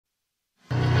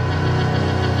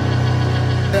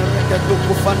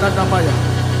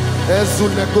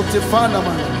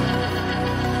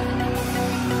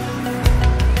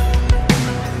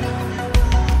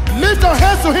Lift your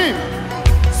hands to him.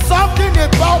 Something is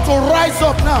about to rise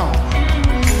up now.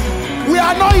 We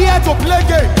are not here to play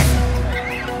games.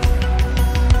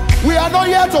 We are not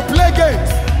here to play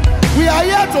games. We are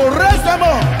here to raise them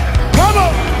up. Come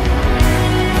on.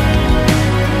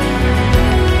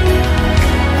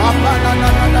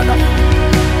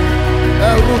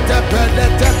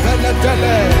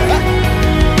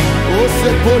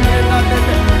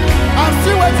 I'm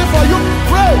still waiting for you.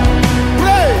 Pray,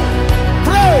 pray,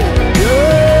 pray.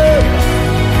 Yeah.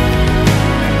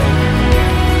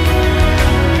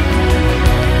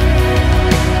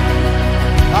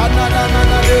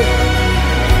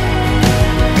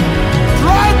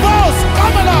 Dry bones,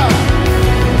 come alive.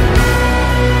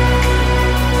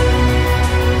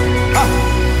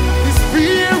 The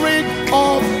Spirit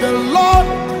of the Lord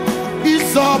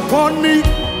is upon me.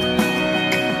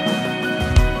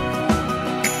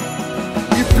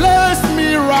 He placed me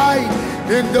right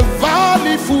in the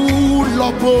valley full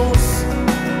of bones.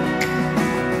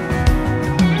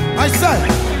 I said,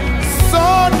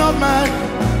 Son of man,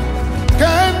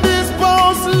 can these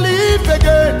bones live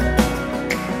again?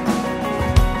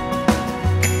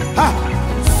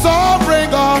 Sovereign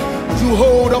God, you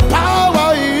hold the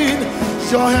power in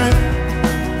your hand.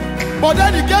 But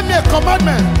then he gave me a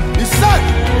commandment. He said,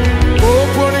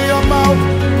 open your mouth,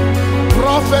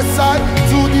 prophesy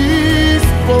to these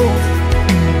bones.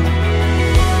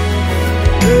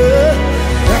 Yeah.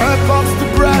 Here comes the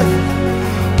breath,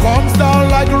 comes down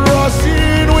like a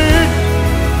rushing wind.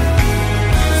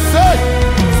 Say,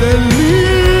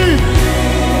 leave.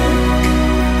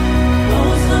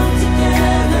 Bones come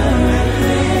together and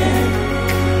live.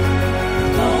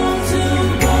 Bone to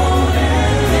bone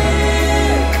and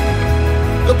live.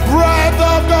 The breath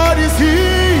of God is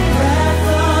here. Breath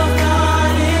of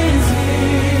God is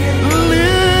here.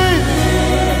 Live.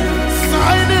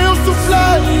 Sign used to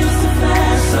fly. Used to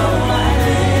flash, so I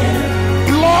live.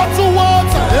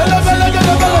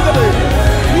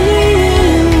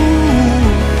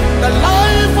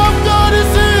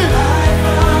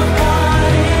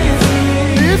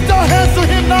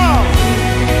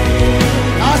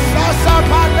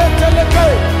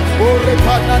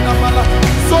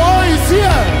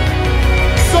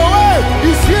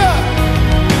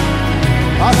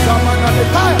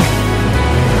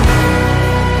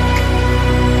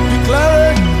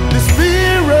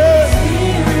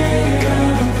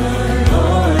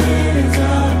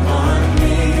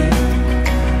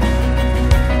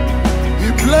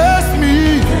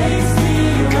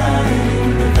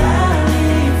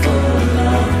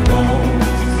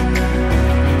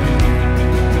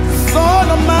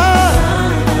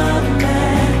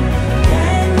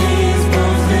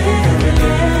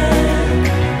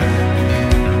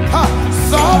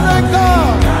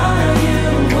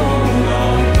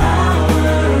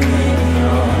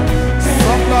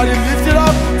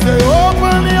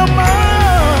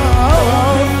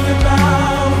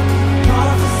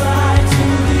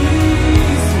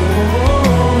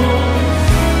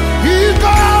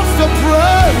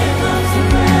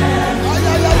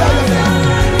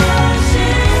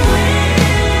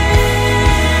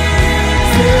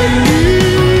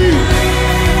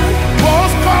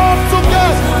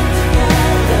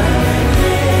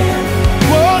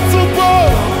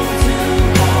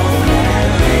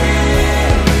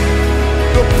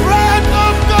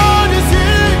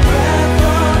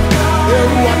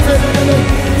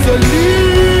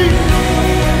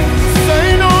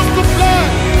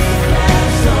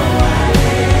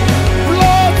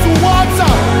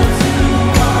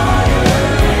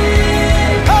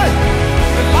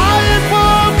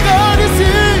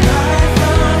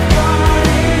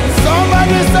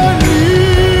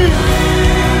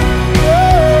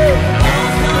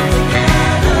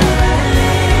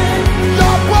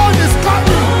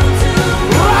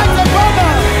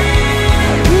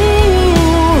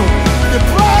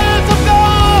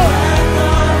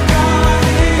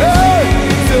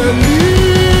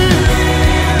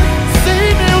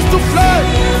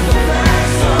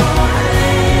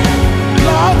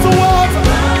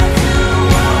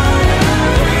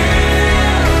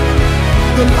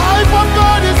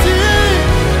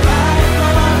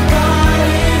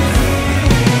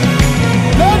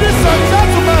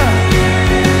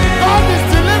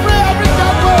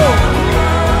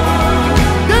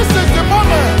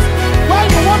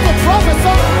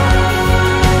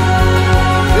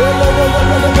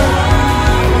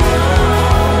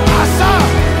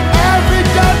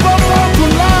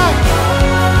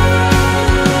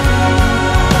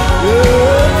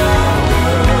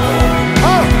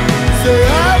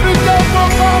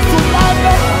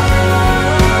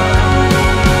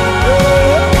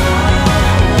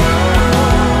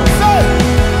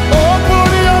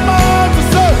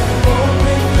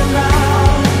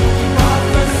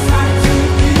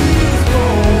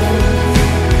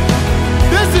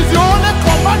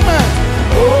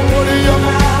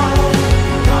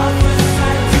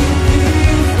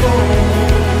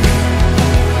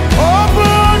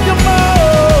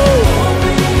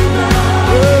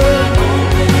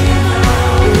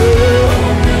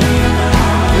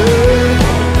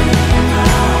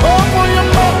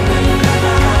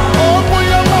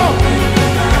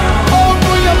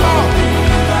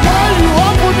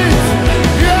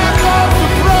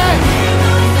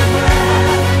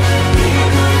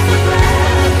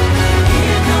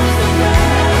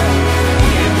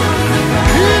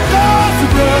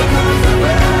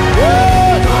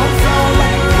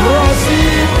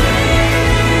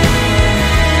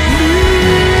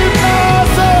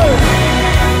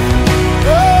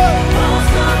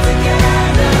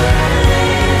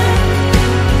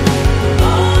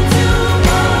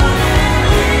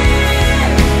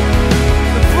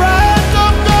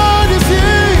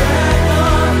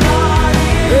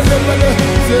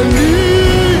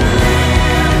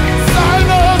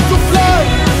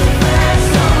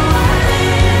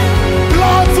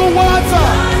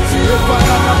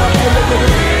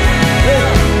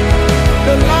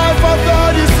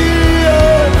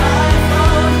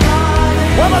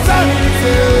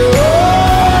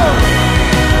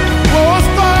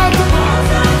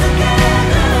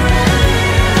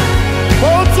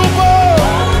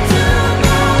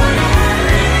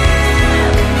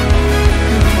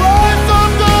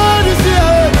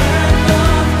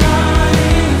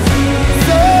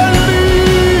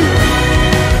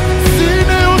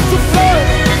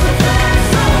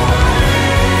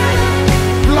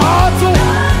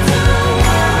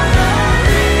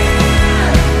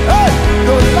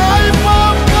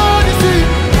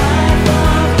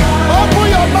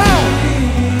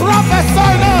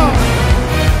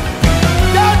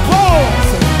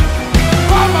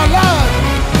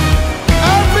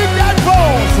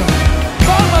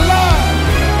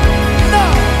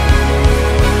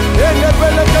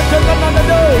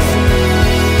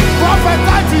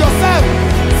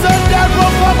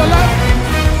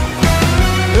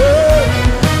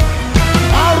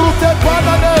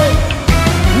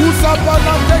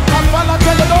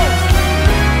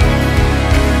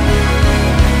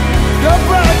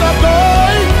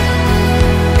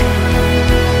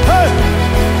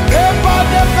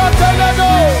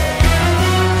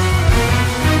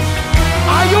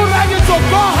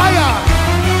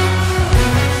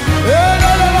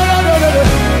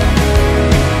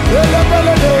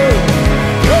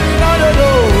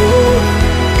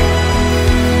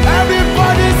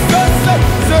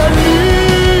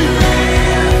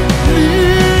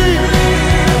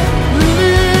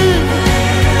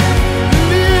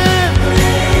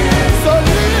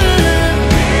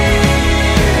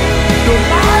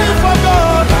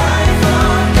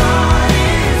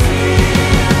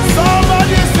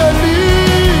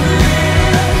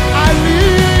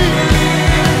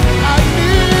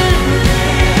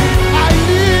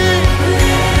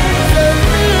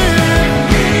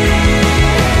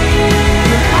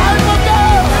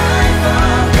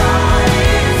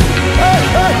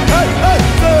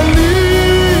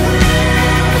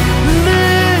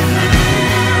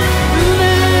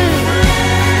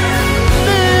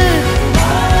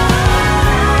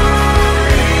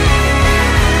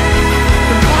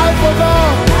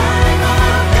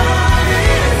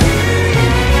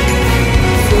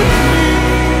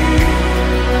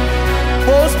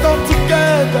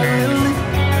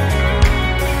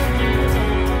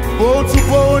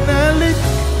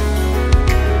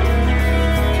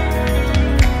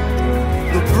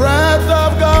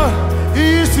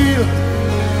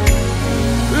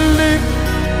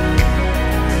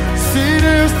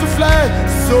 flesh,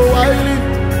 so I live.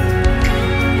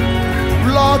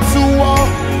 Blood to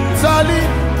water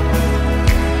live.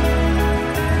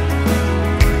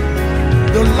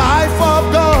 The life of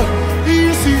God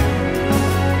is here.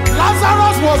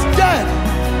 Lazarus was dead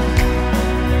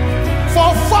for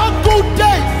 4 good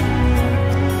days.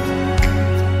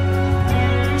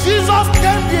 Jesus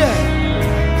came here.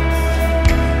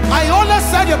 I always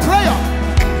said a prayer.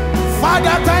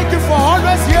 Father, thank you for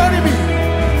always hearing me.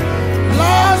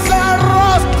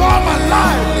 Lazarus, come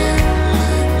alive.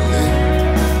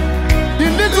 The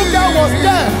little girl was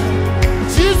dead.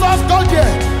 Jesus got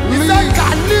there. He said,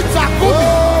 Talita Kumi.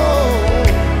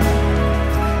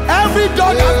 Every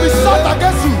door that has been shut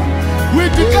against you, we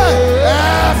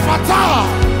declare, Fatah.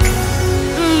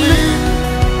 Live.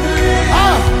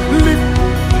 Live.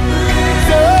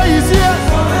 So he's here.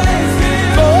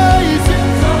 So he's here.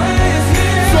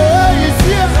 So he's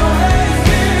here.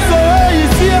 So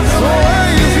he's here. So he's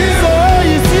here. So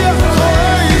he's here.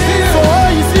 So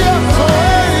he's here. So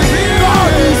he's here.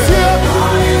 God is here.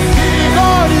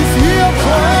 God is here.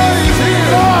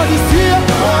 God is here. God is here.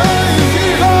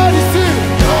 So he's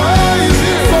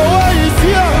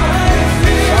here.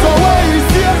 So he's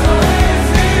here.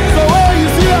 So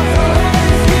he's here.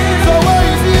 So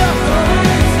he's here.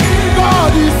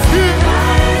 God is here.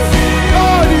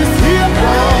 God is here.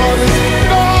 God is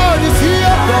here. God is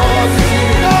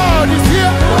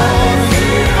here.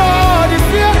 God is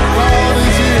here. God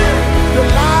is here. The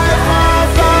life of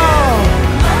God.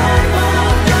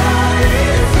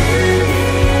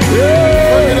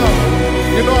 Bring it up.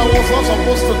 You know, I was not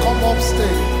supposed to come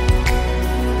upstage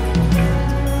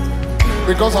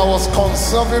because I was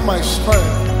conserving my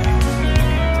strength.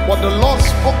 But the Lord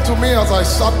spoke to me as I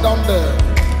sat down there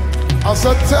and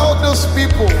said, tell these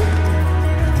people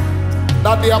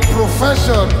that their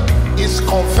profession is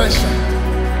confession.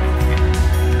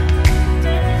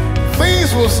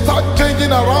 Things will start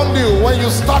changing around you when you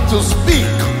start to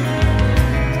speak.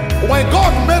 When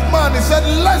God made man, he said,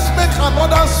 let's make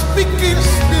another speaking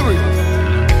spirit.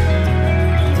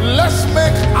 Let's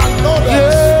make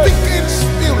another speaking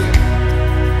spirit.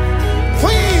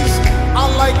 Things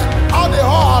are like how they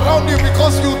are around you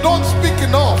because you don't speak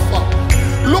enough.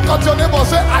 Look at your neighbor and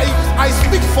say, I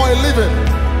speak for a living.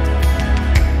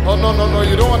 Oh, no,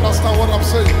 you don't understand what I'm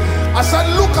saying. I said,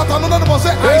 look at another neighbor and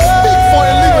say, I speak for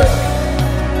a living.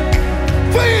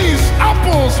 Things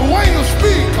happens when you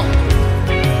speak.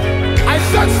 I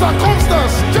said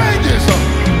circumstance changes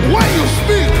when you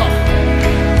speak.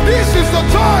 This is the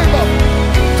time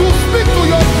to speak to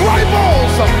your dry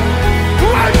bones,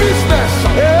 dry business,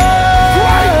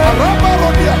 dry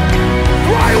arabarodia,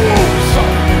 dry wounds,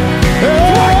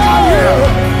 dry career,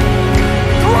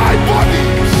 dry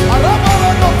bodies, arabarodia.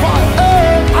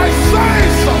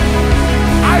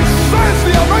 I sense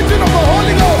the anointing of the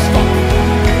Holy Ghost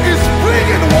is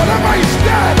bringing whatever is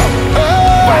dead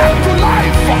back to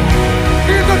life.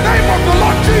 In the name of the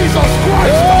Lord Jesus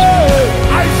Christ,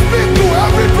 I speak to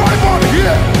every dry bone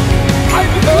here. I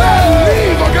declare,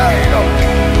 live again,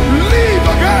 live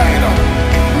again,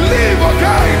 live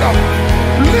again,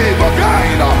 live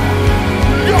again.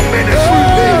 Your ministry,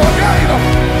 live again.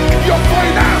 Your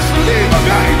finance, live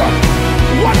again.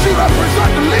 What you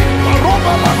represent, live.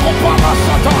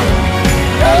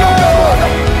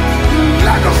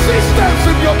 Let the systems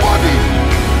in your body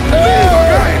live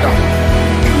again.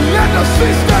 Let the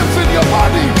systems in your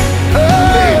body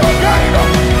live again.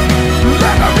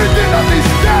 Let everything that is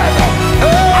dead,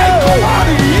 I command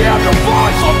you hear the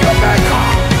voice of your maker.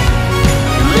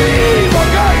 Live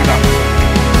again.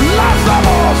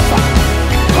 Lazarus,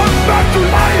 come back to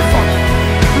life.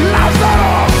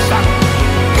 Lazarus,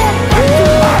 come back to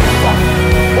life.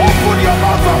 Open your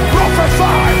mouth and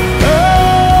prophesy.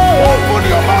 Open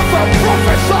your mouth and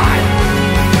prophesy.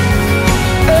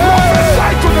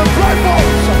 Prophesy to the dry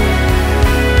bones.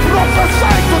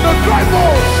 Prophesy to the dry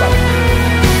bones.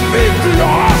 Speak to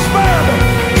your husband.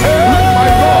 My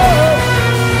God,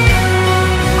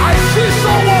 I see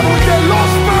someone with a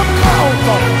lost sperm count.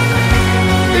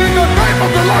 In the name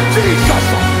of the Lord Jesus,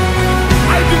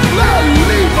 I declare,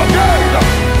 live again.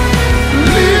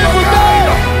 Live again.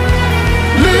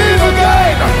 Live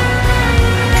again.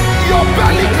 Your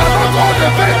belly cannot hold a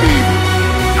baby.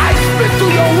 I speak to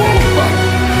your womb.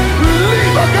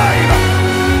 Live again.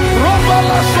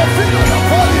 Robala Sofina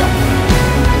Napolia.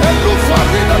 And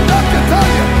Lufarina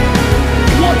Naketalia.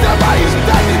 Whatever is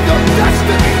dead in your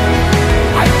destiny,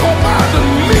 I command,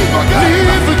 live again.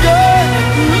 Live again.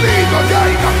 Live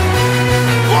again.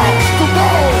 Bones to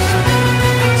bones.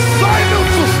 Sinew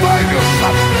to sinews.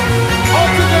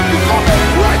 Until they become a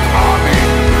great army.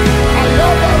 I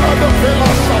am the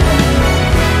Philosopher.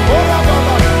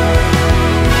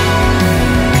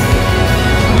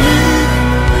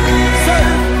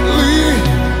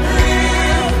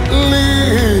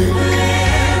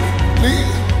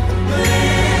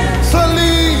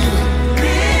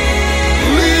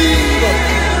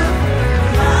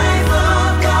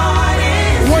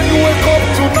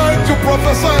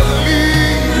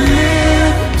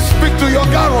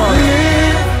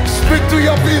 Speak to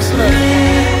your business.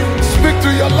 Speak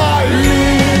to your life.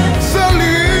 Say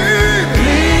lead.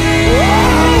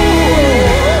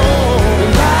 The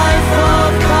life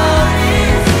of God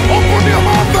is Open your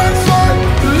mouth and say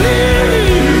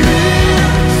lead.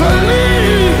 Say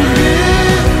lead.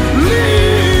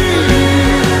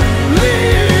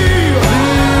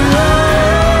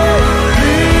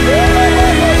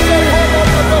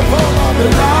 the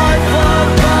life of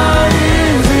God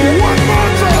is here. One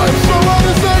more time,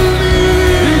 somebody say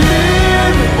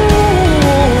lead.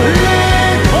 Ooh.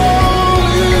 Lead. Oh,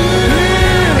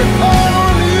 lead. Oh,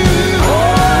 lead.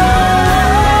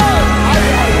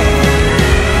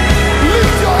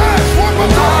 Lift your hands one more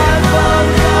time. Life of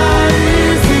God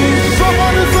is here.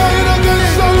 Somebody say it again,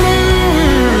 say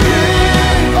lead.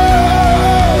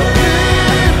 Oh,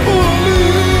 lead. Oh,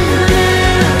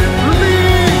 lead.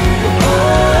 Lead.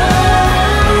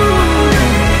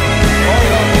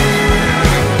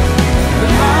 The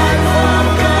life of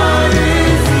God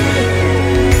is here.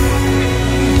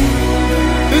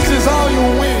 This is how you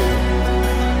win.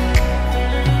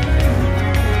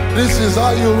 This is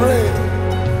how you reign.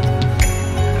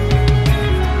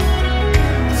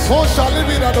 So shall it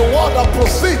be that the word that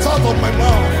proceeds out of my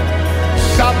mouth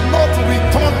shall not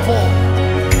return void.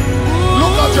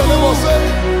 Look at your neighbor, say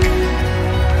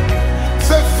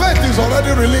faith is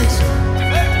already released.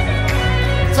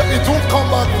 Say it won't come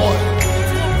back void.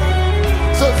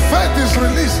 Say faith is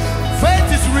released. Faith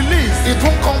is released. It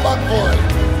won't come back void.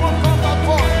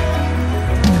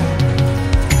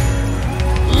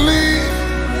 Lead.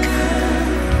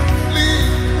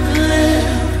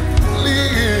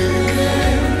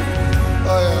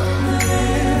 Oh, yeah.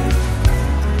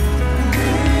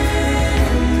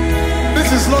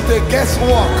 This is not a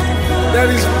guesswork. There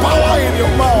is power in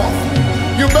your mouth.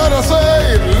 You better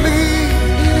say, lead,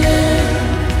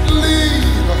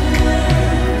 lead,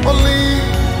 oh, lead.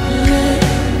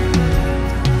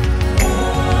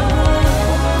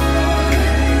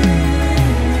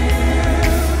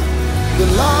 The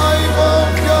life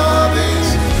of God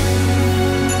is,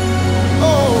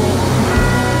 oh.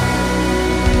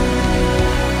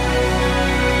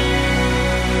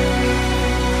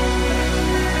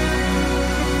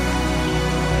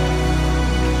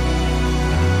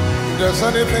 If there's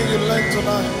anything you learned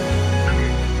tonight,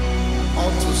 how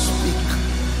to speak.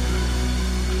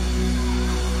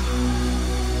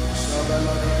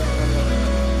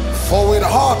 For with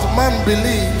heart man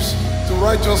believes to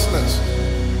righteousness,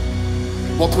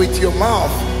 but with your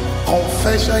mouth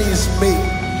confession is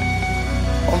made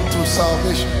unto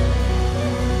salvation.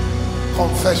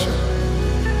 Confession.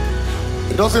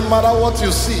 It doesn't matter what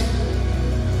you see.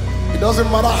 It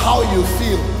doesn't matter how you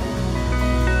feel.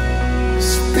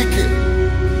 Speak it.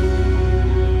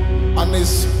 And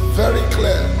it's very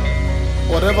clear.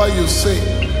 Whatever you say,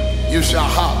 you shall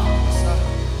have.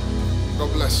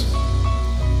 God bless you.